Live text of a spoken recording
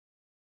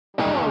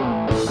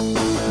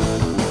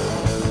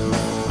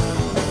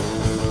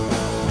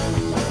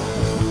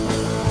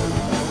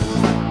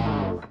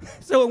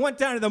So I went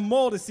down to the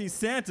mall to see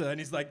Santa, and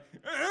he's like,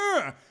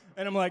 "Ugh."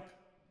 And I'm like,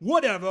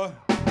 whatever.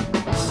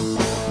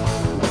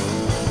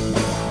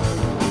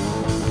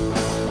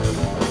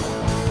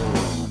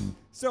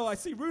 So I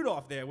see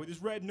Rudolph there with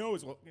his red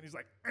nose, and he's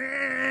like, "Ugh."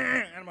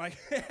 And I'm like,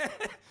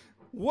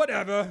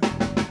 whatever.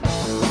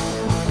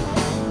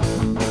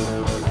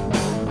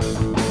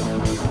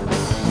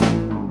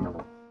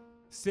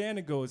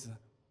 Santa goes,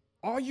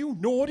 "Are you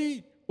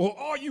naughty or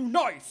are you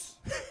nice?"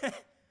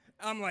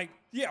 I'm like,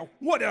 "Yeah,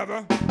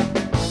 whatever."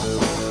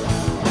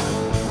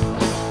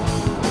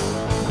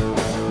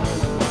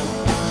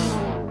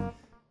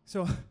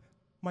 So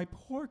my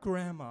poor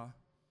grandma,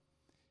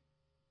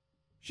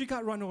 she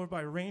got run over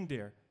by a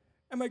reindeer.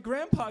 And my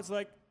grandpa's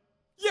like,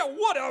 "Yeah,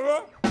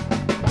 whatever."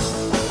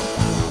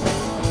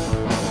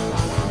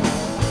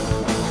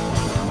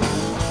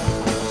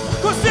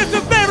 "'Cause it's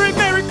a very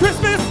Merry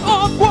Christmas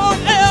or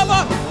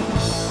whatever.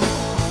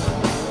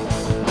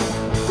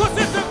 'Cause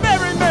it's a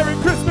very Merry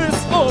Christmas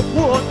or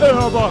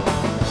whatever.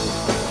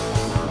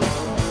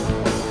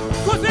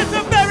 'Cause it's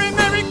a very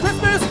Merry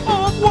Christmas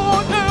or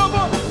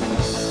whatever.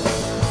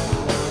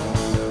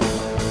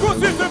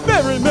 'Cause it's a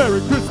very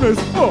Merry Christmas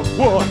or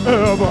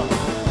whatever."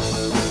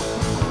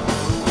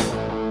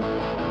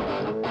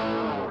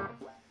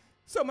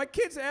 So my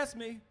kids asked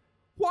me,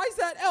 "Why is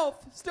that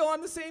elf still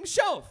on the same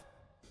shelf?"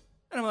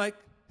 And I'm like,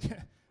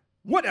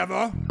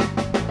 whatever.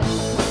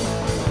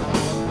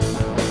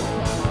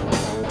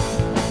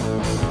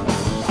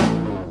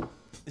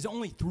 There's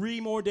only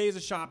 3 more days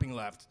of shopping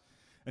left.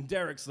 And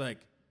Derek's like,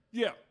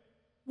 "Yeah,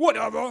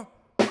 whatever."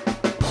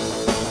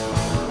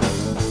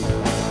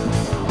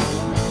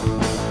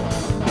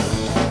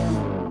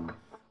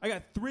 I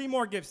got 3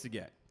 more gifts to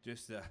get.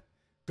 Just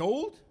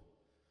gold,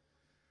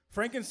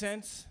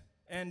 frankincense,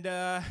 and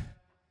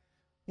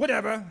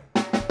whatever.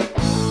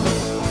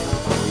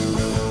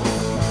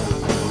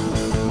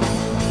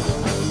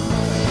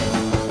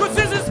 But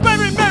this is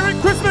very Merry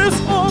Christmas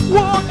or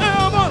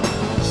whatever.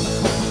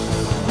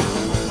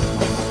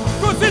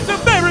 'Cause it's a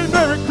very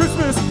Merry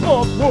Christmas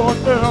or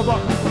whatever.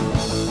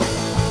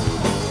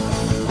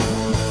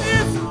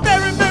 It's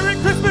very Merry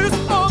Christmas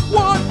or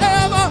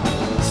whatever.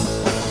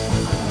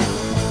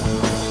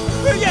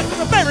 Yes,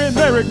 it's a very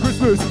Merry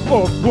Christmas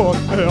or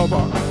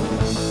whatever.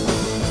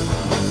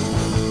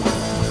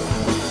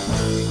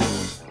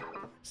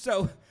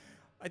 So,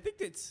 I think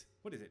it's,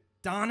 what is it?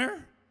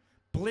 Donner,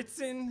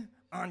 Blitzen,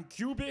 on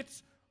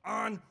Cubits,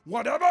 on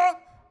whatever?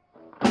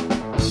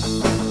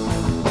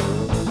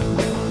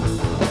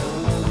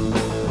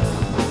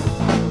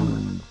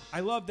 I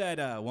love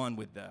that one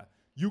with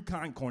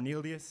Yukon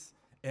Cornelius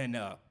and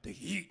the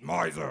Heat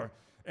Miser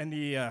and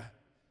the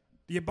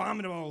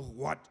Abominable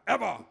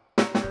Whatever.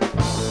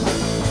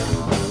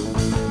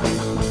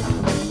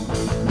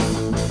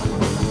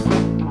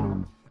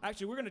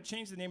 Actually, we're going to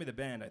change the name of the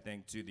band, I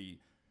think, to the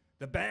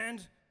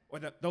band or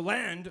the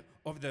land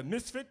of the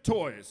misfit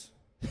toys.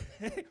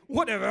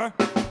 Whatever.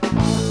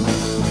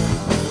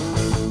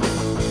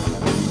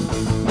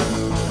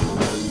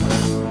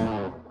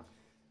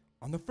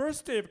 On the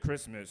first day of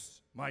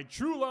Christmas, my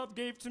true love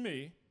gave to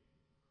me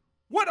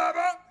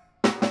whatever.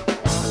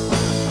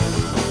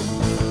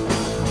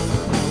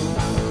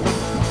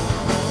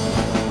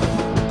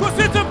 'Cause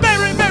it's a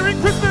very Merry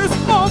Christmas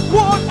or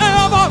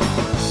whatever.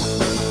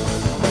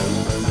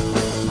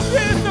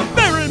 It's a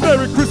very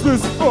Merry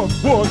Christmas or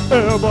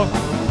whatever.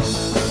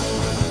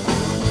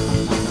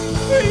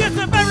 It's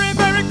a very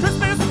Merry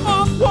Christmas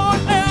or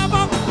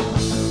whatever.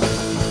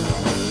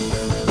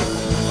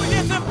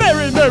 It's a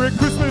very Merry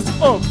Christmas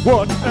or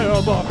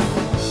whatever.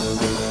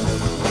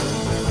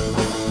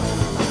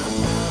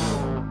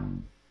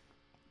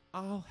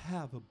 I'll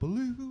have a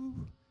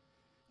blue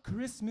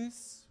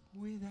Christmas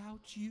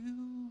without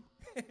you.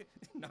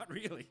 Not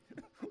really.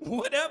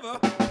 Whatever.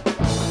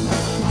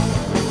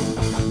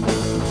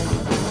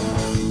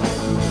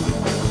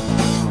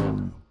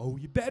 Oh,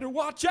 you better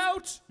watch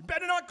out. You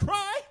better not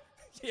cry.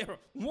 Yeah,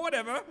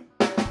 whatever.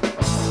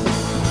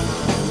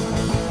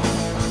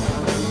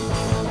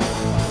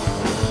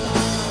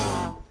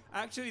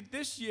 Actually,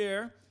 this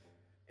year,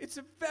 it's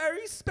a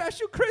very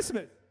special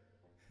Christmas.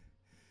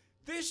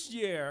 This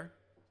year,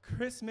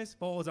 Christmas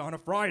falls on a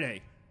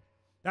Friday.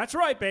 That's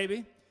right,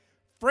 baby.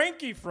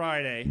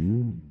 Frankiefriday.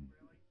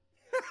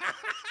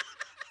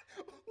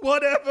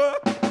 Whatever.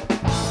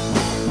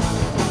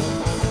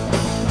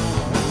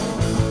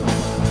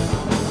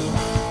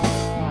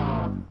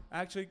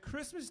 Actually,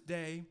 Christmas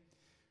Day,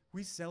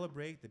 we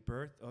celebrate the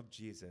birth of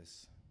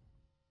Jesus.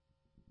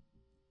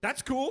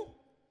 That's cool.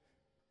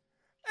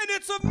 And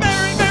it's a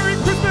Merry, Merry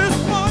Christmas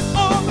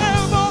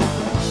forever.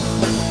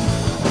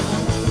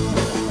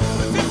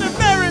 It's a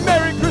Merry,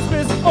 Merry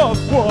Christmas of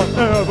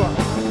whatever.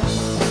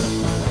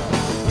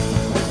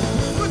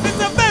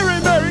 It's a Merry,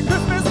 Merry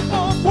Christmas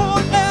of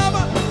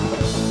whatever.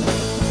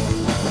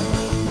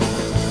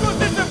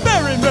 It's a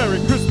Merry, Merry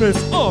Christmas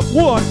of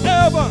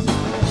whatever.